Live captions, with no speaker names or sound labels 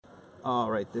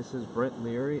All right, this is Brent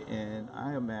Leary, and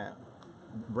I am at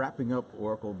wrapping up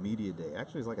Oracle Media Day.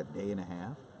 Actually, it's like a day and a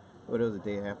half, but it was a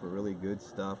day and a half of really good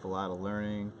stuff, a lot of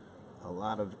learning, a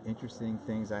lot of interesting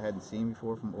things I hadn't seen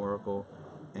before from Oracle,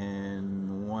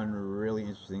 and one really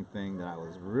interesting thing that I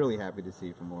was really happy to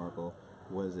see from Oracle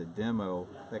was a demo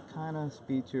that kind of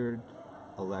featured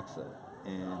Alexa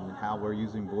and how we're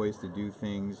using voice to do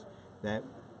things that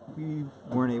we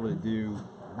weren't able to do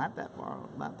not that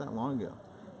long ago.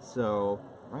 So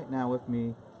right now with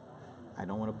me, I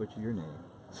don't want to butcher your name.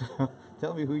 So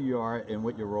tell me who you are and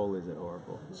what your role is at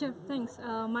Oracle. Sure, thanks.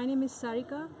 My name is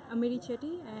Sarika Amiri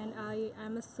Chetty, and I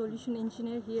am a solution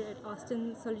engineer here at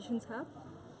Austin Solutions Hub.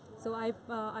 So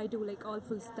I do like all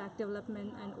full stack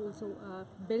development and also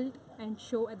build and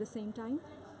show at the same time.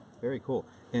 Very cool.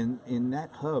 And in that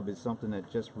hub is something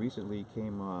that just recently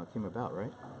came about,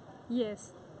 right?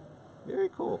 Yes. Very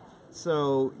cool.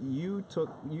 So you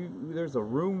took you. There's a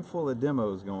room full of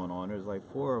demos going on. There's like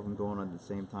four of them going on at the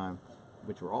same time,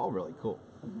 which were all really cool.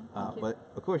 Thank you. But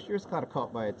of course, yours kind of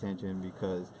caught my attention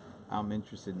because I'm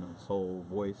interested in this whole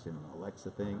voice and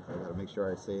Alexa thing. I got to make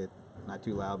sure I say it not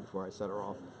too loud before I set her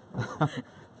off.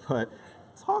 But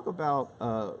talk about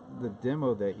the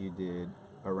demo that you did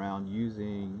around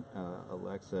using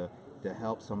Alexa to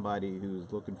help somebody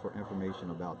who's looking for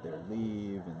information about their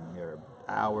leave and their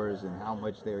hours and how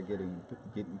much they're getting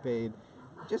paid.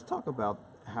 Just talk about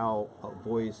how a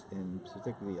voice and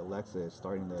particularly Alexa is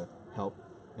starting to help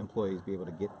employees be able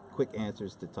to get quick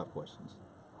answers to tough questions.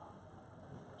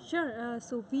 Sure.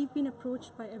 So we've been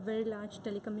approached by a very large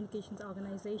telecommunications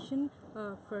organization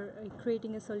for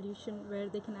creating a solution where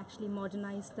they can actually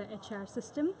modernize the HR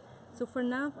system. So for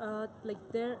now,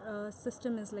 like their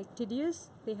system is like tedious.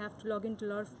 They have to log into a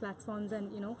lot of platforms and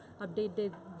update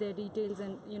their details,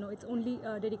 and it's only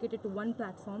dedicated to one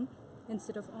platform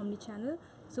instead of omni-channel.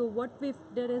 So what we've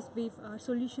did is we've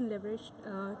solution leveraged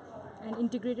and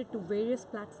integrated to various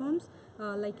platforms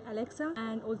like Alexa,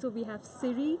 and also we have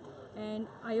Siri and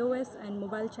iOS and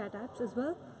mobile chat apps as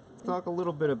well. Talk a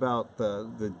little bit about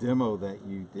the demo that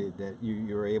you did, that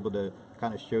you were able to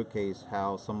kind of showcase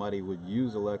how somebody would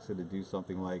use Alexa to do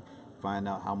something like find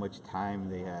out how much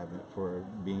time they have for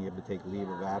being able to take leave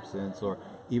of absence, or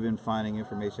even finding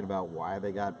information about why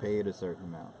they got paid a certain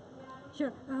amount.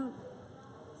 Sure.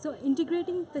 So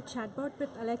integrating the chatbot with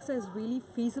Alexa is really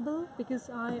feasible because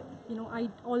I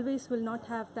always will not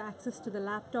have the access to the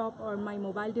laptop or my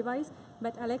mobile device.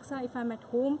 But Alexa, if I'm at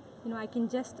home, I can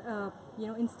just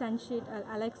instantiate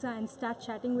Alexa and start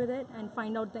chatting with it and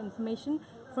find out the information.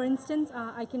 For instance,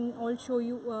 I can all show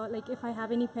you like if I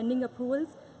have any pending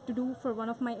approvals to do for one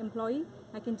of my employee,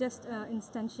 I can just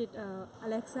instantiate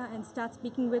Alexa and start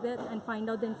speaking with it and find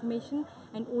out the information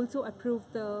and also approve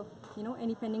the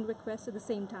any pending request at the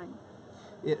same time.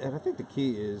 Yeah, and I think the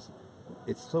key is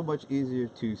it's so much easier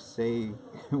to say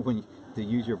to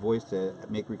use your voice to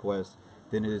make requests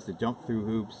than it is to jump through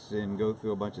hoops and go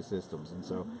through a bunch of systems. And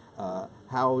so,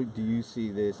 how do you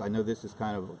see this? I know this is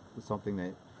kind of something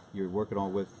that you're working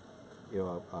on with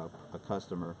a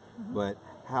customer, but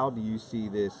how do you see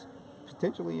this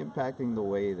potentially impacting the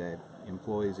way that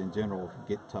employees in general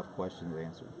get tough questions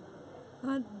answered?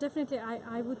 Definitely,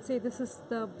 I would say this is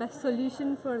the best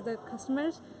solution for the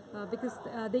customers because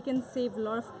they can save a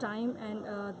lot of time, and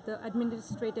the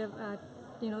administrative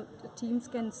teams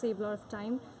can save a lot of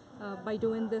time by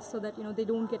doing this, so that they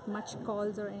don't get much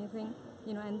calls or anything.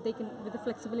 And they can, with the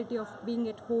flexibility of being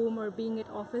at home or being at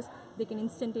office, they can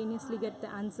instantaneously get the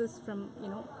answers from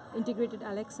integrated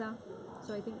Alexa.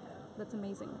 So I think that's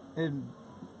amazing. And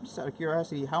just out of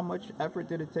curiosity, how much effort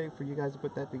did it take for you guys to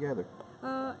put that together?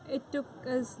 It took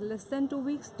us less than 2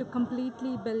 weeks to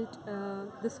completely build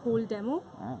this whole demo.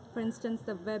 Ah. For instance,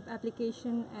 the web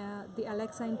application, the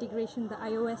Alexa integration, the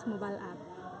iOS mobile app.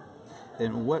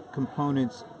 And what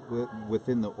components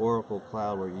within the Oracle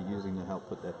Cloud were you using to help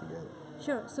put that together?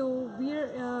 Sure. So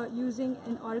we're using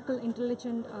an Oracle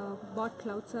Intelligent Bot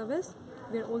Cloud service.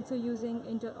 We're also using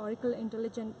Oracle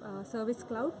Intelligent Service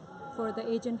Cloud for the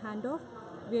agent handoff.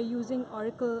 We are using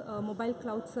Oracle Mobile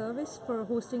Cloud Service for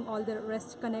hosting all the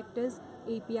REST connectors,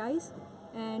 APIs,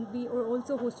 and we are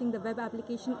also hosting the web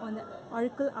application on the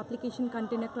Oracle Application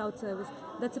Container Cloud Service.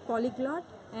 That's a polyglot,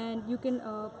 and you can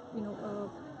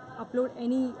upload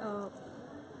any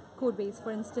code base,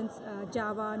 for instance,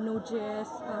 Java, Node.js,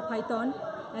 Python,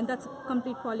 and that's a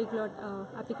complete polyglot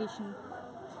application.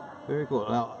 Very cool.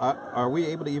 Now, are we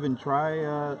able to even try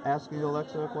asking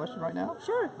Alexa a question right now?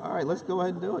 Sure. All right, let's go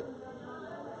ahead and do it.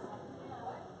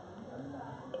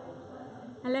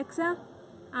 Alexa,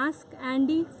 ask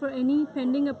Andy for any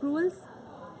pending approvals.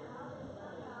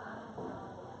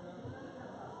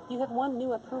 You have one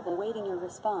new approval waiting your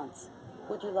response.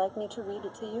 Would you like me to read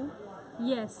it to you?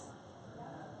 Yes.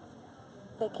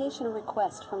 Vacation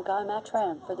request from Guy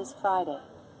Matram for this Friday.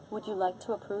 Would you like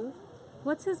to approve?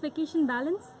 What's his vacation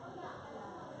balance?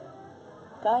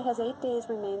 Guy has 8 days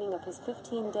remaining of his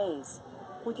 15 days.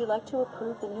 Would you like to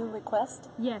approve the new request?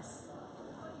 Yes.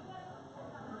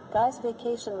 Guy's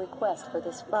vacation request for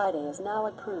this Friday is now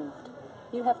approved.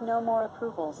 You have no more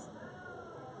approvals.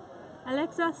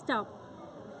 Alexa, stop.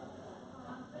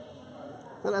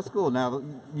 So that's cool. Now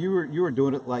you were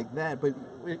doing it like that, but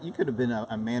you could have been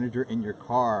a manager in your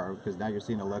car, because now you're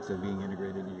seeing Alexa being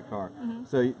integrated in your car.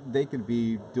 So they could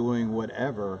be doing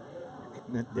whatever.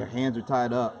 Their hands are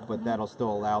tied up, but that'll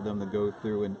still allow them to go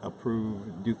through and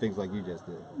approve, do things like you just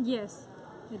did. Yes,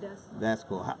 it does. That's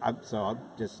cool. So I'm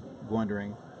just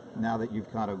wondering, now that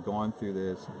you've kind of gone through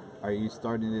this, are you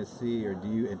starting to see, or do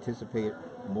you anticipate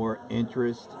more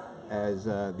interest as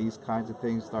these kinds of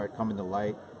things start coming to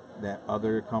light, that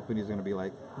other companies are going to be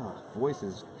like, oh, voice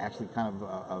is actually kind of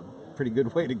a pretty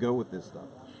good way to go with this stuff?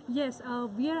 Yes,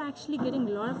 we are actually getting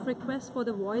a lot of requests for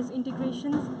the voice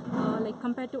integrations, like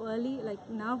compared to early. Like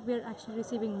now we're actually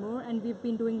receiving more, and we've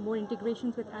been doing more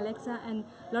integrations with Alexa, and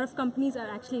a lot of companies are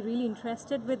actually really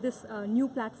interested with this new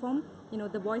platform,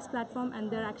 the voice platform, and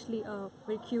they're actually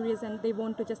very curious, and they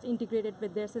want to just integrate it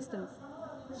with their systems.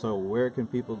 So where can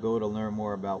people go to learn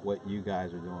more about what you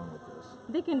guys are doing with this?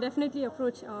 They can definitely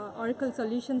approach Oracle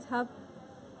Solutions Hub,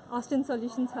 Austin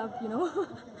Solutions Hub,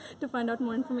 to find out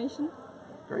more information.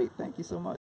 Great, thank you so much.